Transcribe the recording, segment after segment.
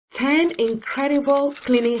10 incredible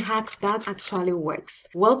cleaning hacks that actually works.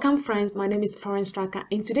 Welcome friends, my name is Florence Straka.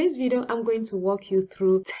 In today's video, I'm going to walk you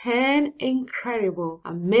through 10 incredible,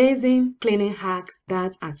 amazing cleaning hacks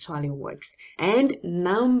that actually works. And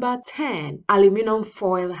number 10, aluminum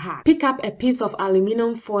foil hack. Pick up a piece of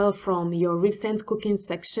aluminum foil from your recent cooking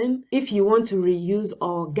section. If you want to reuse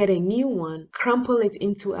or get a new one, crumple it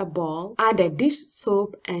into a ball, add a dish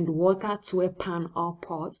soap and water to a pan or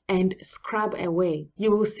pot, and scrub away.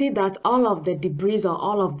 You will see that all of the debris or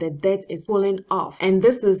all of the dirt is pulling off. And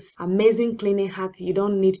this is amazing cleaning hack. You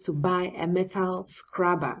don't need to buy a metal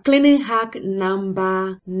scrubber. Cleaning hack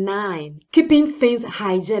number 9, keeping things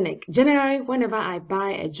hygienic. Generally, whenever I buy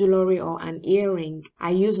a jewelry or an earring, I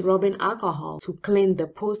use rubbing alcohol to clean the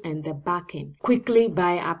post and the backing quickly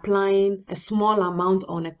by applying a small amount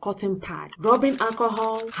on a cotton pad. Rubbing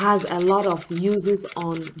alcohol has a lot of uses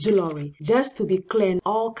on jewelry. Just to be clear,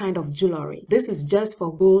 all kind of jewelry. This is just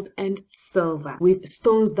for gold and silver with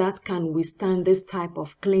stones that can withstand this type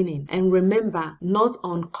of cleaning. And remember, not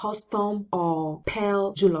on custom or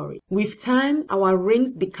pearl jewelry. With time, our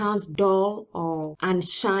rings becomes dull or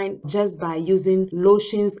unshine just by using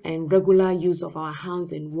lotions and regular use of our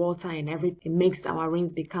hands in water and everything. It makes our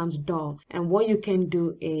rings becomes dull. And what you can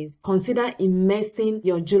do is consider immersing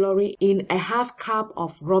your jewelry in a half cup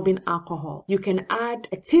of rubbing alcohol. You can add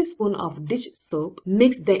a teaspoon of dish soap,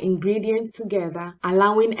 mix the ingredients together,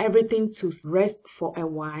 allowing everything to rest for a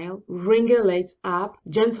while, wrinkle it up,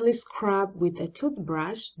 gently scrub with a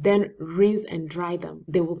toothbrush, then rinse and dry them.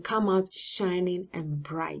 They will come out shining and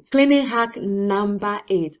bright. Cleaning hack number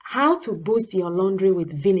 8, how to boost your laundry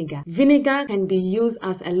with vinegar. Vinegar can be used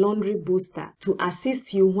as a laundry booster to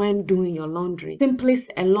assist you when doing your laundry. Simply,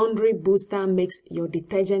 a laundry booster makes your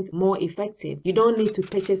detergent more effective. You don't need to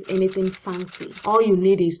purchase anything fancy. All you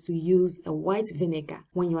need is to use a white vinegar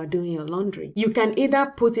when you are doing your laundry. You can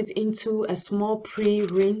either put it into a small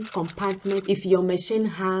pre-rinse compartment if your machine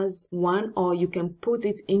has one, or you can put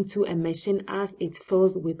it into a machine as it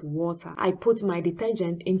fills with water. I put my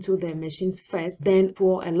detergent into the machines first, then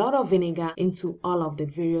pour a lot of vinegar into all of the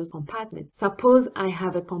various compartments. Suppose I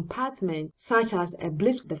have a compartment such as a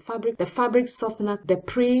bleach, the fabric softener, the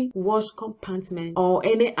pre-wash compartment, or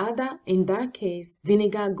any other. In that case,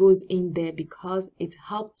 vinegar goes in there because it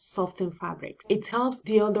helps soften fabrics. It helps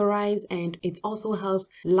deodorize, and it also helps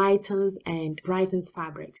lightens and brightens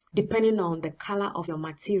fabrics depending on the color of your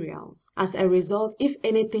materials. As a result, if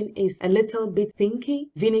anything is a little bit stinky,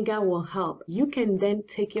 vinegar will help. You can then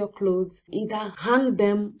take your clothes, either hang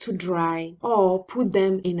them to dry or put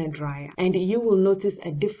them in a dryer, and you will notice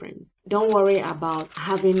a difference. Don't worry about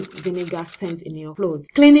having vinegar scent in your clothes.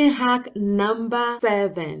 Cleaning hack number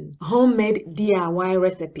 7, homemade DIY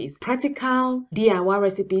recipes. Practical DIY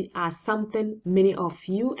recipes are something many of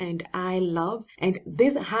you and I love, and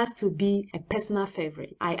this has to be a personal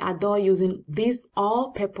favorite. I adore using this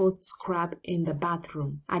all-purpose scrub in the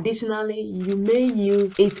bathroom. Additionally, you may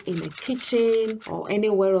use it in a kitchen or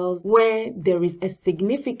anywhere else where there is a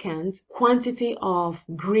significant quantity of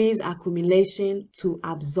grease accumulation to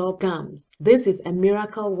absorb gums. This is a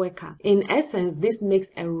miracle worker. In essence, this makes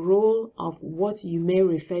a roll of what you may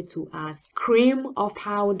refer to as cream of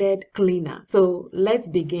powdered cleaner. So let's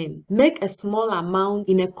begin. Make a small amount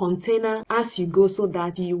in a container as you go so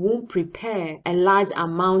that you won't prepare a large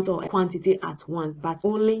amount or a quantity at once, but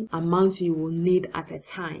only amount you will need at a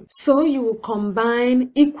time. So you will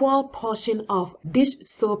combine equal portion of dish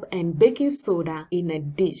soap and baking soda in a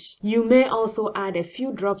dish. You may also add a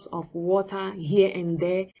few drops of water here and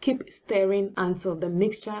there. Keep stirring until the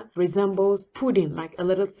mixture resembles pudding, like a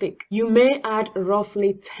little thick. You may add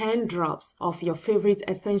roughly 10 drops of your favorite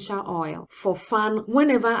essential oil. For fun,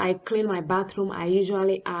 whenever I clean my bathroom, I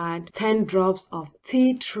usually add 10 drops of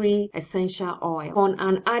tea tree essential oil for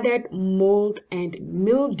an added mold and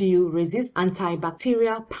mildew resist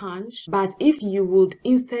antibacterial punch. But if you would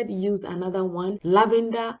instead use another one,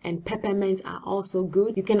 lavender and peppermint are also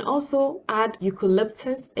good. You can also add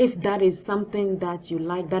eucalyptus if that is something that you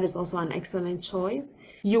like. That is also an excellent choice.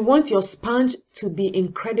 You want your sponge to be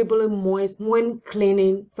incredibly moist when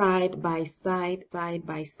cleaning side by side.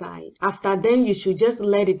 After then, you should just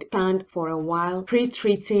let it stand for a while.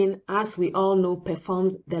 Pre-treating, as we all know,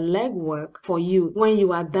 performs the legwork for you. When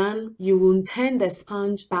you are done, you will turn the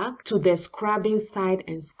sponge back to the scrubbing side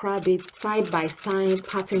and scrub it side by side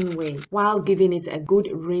pattern way while giving it a good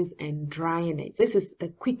rinse and drying it. This is the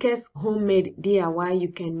quickest homemade DIY you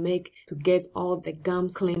can make to get all the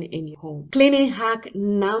gums clean in your home. Cleaning hack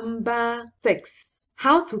number 6,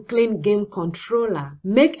 How to clean game controller.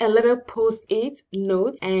 Make a little post-it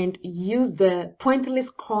note and use the pointless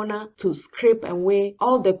corner to scrape away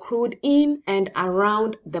all the crude in and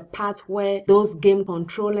around the part where those game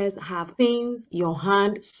controllers have things your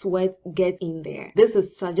hand sweat get in there. This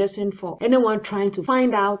is suggestion for anyone trying to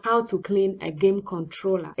find out how to clean a game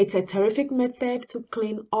controller. It's a terrific method to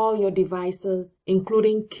clean all your devices,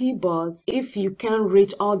 including keyboards, if you can't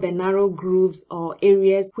reach all the narrow grooves or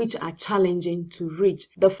areas which are challenging to reach.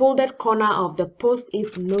 The folded corner of the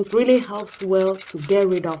post-it note really helps well to get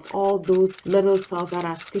rid of all those little cells that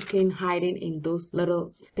are sticking, hiding in those little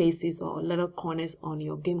spaces or little corners on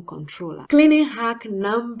your game controller. Cleaning hack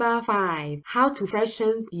number 5. How to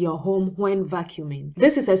freshen your home when vacuuming.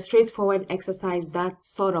 This is a straightforward exercise that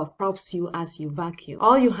sort of props you as you vacuum.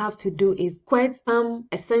 All you have to do is squirt some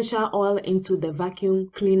essential oil into the vacuum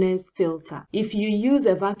cleaner's filter. If you use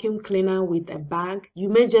a vacuum cleaner with a bag, you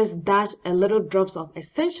may just dash a little drops of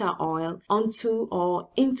essential oil onto or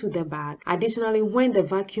into the bag. Additionally, when the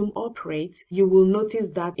vacuum operates, you will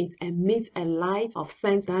notice that it emits a light of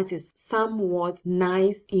scent that is somewhat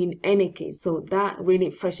nice in any case. So that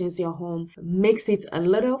really freshens your home, makes it a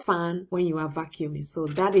little fun when you are vacuuming. So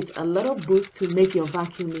that is a little boost to make your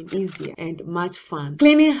vacuuming easier and much fun.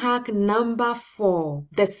 Cleaning hack number 4.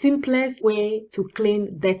 The simplest way to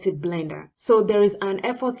clean dirty blender. So there is an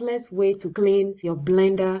effortless way to clean your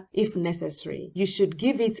blender if necessary. You should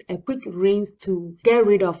give it a quick rinse to get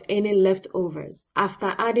rid of any leftovers.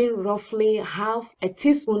 After adding roughly half a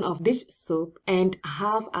teaspoon of dish soap and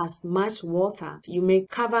half as much water, you may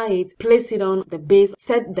cover it, place it on the base,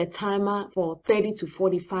 set the timer for 30 to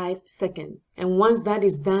 45 seconds. And once that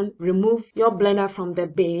is done, remove your blender from the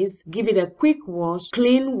base, give it a quick wash,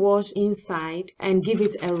 clean wash inside, and give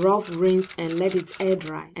it a rough rinse and let it air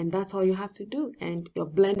dry. And that's all you have to do. And your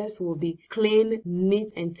blenders will be clean,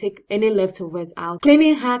 neat, and take any leftovers out.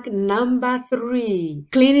 Cleaning hack number 3.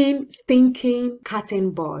 Cleaning stinking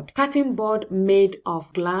cutting board. Cutting board made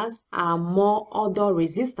of glass are more odor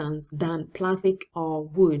resistant than plastic or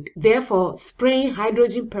wood. Therefore, spraying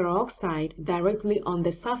hydrogen peroxide directly on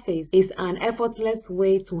the surface is an effortless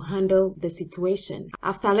way to handle the situation.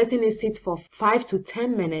 After letting it sit for 5 to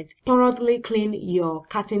 10 minutes, thoroughly clean your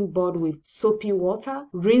cutting board with soapy water,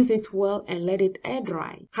 rinse it well, and let it air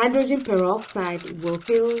dry. Hydrogen peroxide will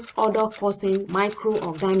kill odor-causing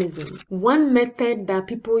microorganisms. One method that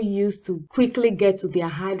people use to quickly get to their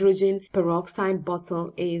hydrogen peroxide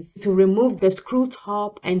bottle is to remove the screw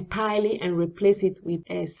top entirely and replace it with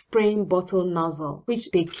a spraying bottle nozzle,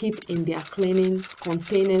 which they keep in their cleaning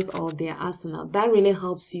containers or their arsenal. That really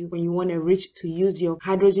helps you when you want to reach to use your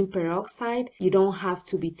hydrogen peroxide. You don't have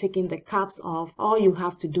to be taking the caps off. All you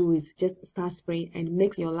have to do is just start spraying, and it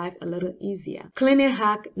makes your life a little easier. Cleaning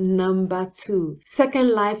hack number 2. Second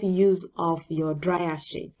life use of your dryer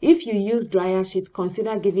sheet. If you use dryer sheets,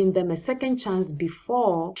 consider giving them a second chance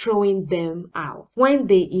before throwing them out. When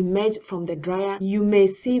they emerge from the dryer, you may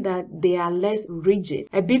see that they are less rigid,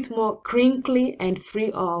 a bit more crinkly, and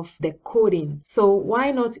free of the coating. So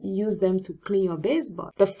why not use them to clean your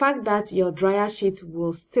baseboard? The fact that your dryer sheet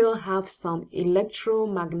will still have some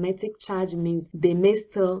electromagnetic charge means they may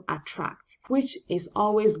still attract, which is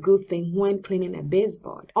always a good thing when cleaning a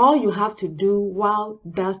baseboard. All you have to do while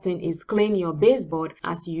dusting is clean your baseboard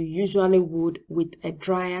as you usually would with a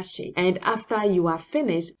dryer sheet. And after you are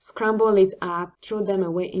finished, scramble it up, throw them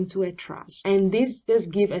away into a trash. And this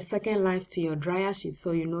just give a second life to your dryer sheet,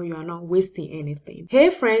 so you know you are not wasting anything. Hey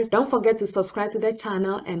friends, don't forget to subscribe to the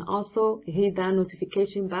channel and also hit that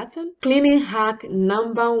notification button. Cleaning hack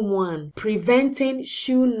number 1. Preventing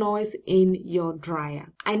shoe noise in your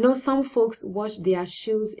dryer. I know some folks wash their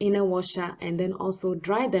shoes in a washer and then also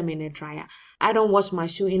dry them in a dryer. I don't wash my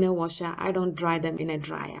shoe in a washer. I don't dry them in a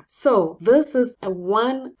dryer. So this is a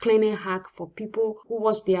one cleaning hack for people who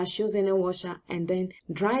wash their shoes in a washer and then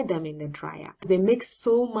dry them in the dryer. They make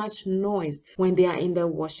so much noise when they are in the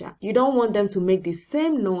washer. You don't want them to make the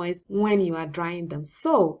same noise when you are drying them.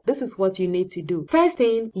 So this is what you need to do. First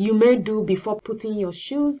thing you may do before putting your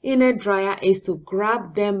shoes in a dryer is to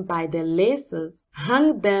grab them by the laces,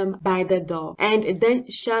 hang them by the door, and then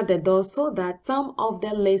shut the door so that some of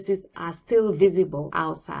the laces are still visible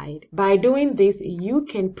outside. By doing this, you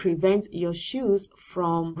can prevent your shoes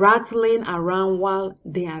from rattling around while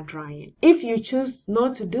they are drying. If you choose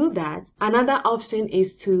not to do that, another option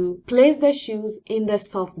is to place the shoes in the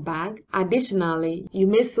soft bag. Additionally, you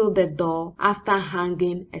may seal the door after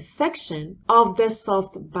hanging a section of the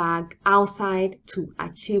soft bag outside to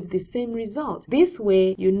achieve the same result. This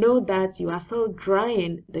way, you know that you are still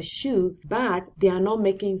drying the shoes, but they are not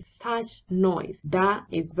making such noise. That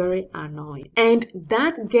is very annoying. mind. And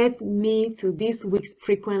that gets me to this week's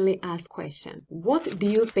frequently asked question. What do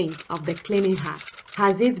you think of the cleaning hacks?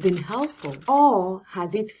 Has it been helpful or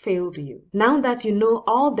has it failed you? Now that you know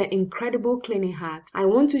all the incredible cleaning hacks, I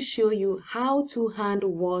want to show you how to hand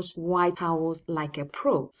wash white towels like a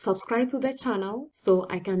pro. Subscribe to the channel so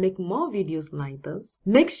I can make more videos like this.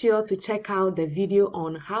 Make sure to check out the video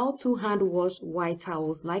on how to hand wash white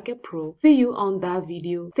towels like a pro. See you on that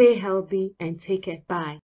video. Stay healthy and take care.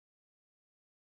 Bye.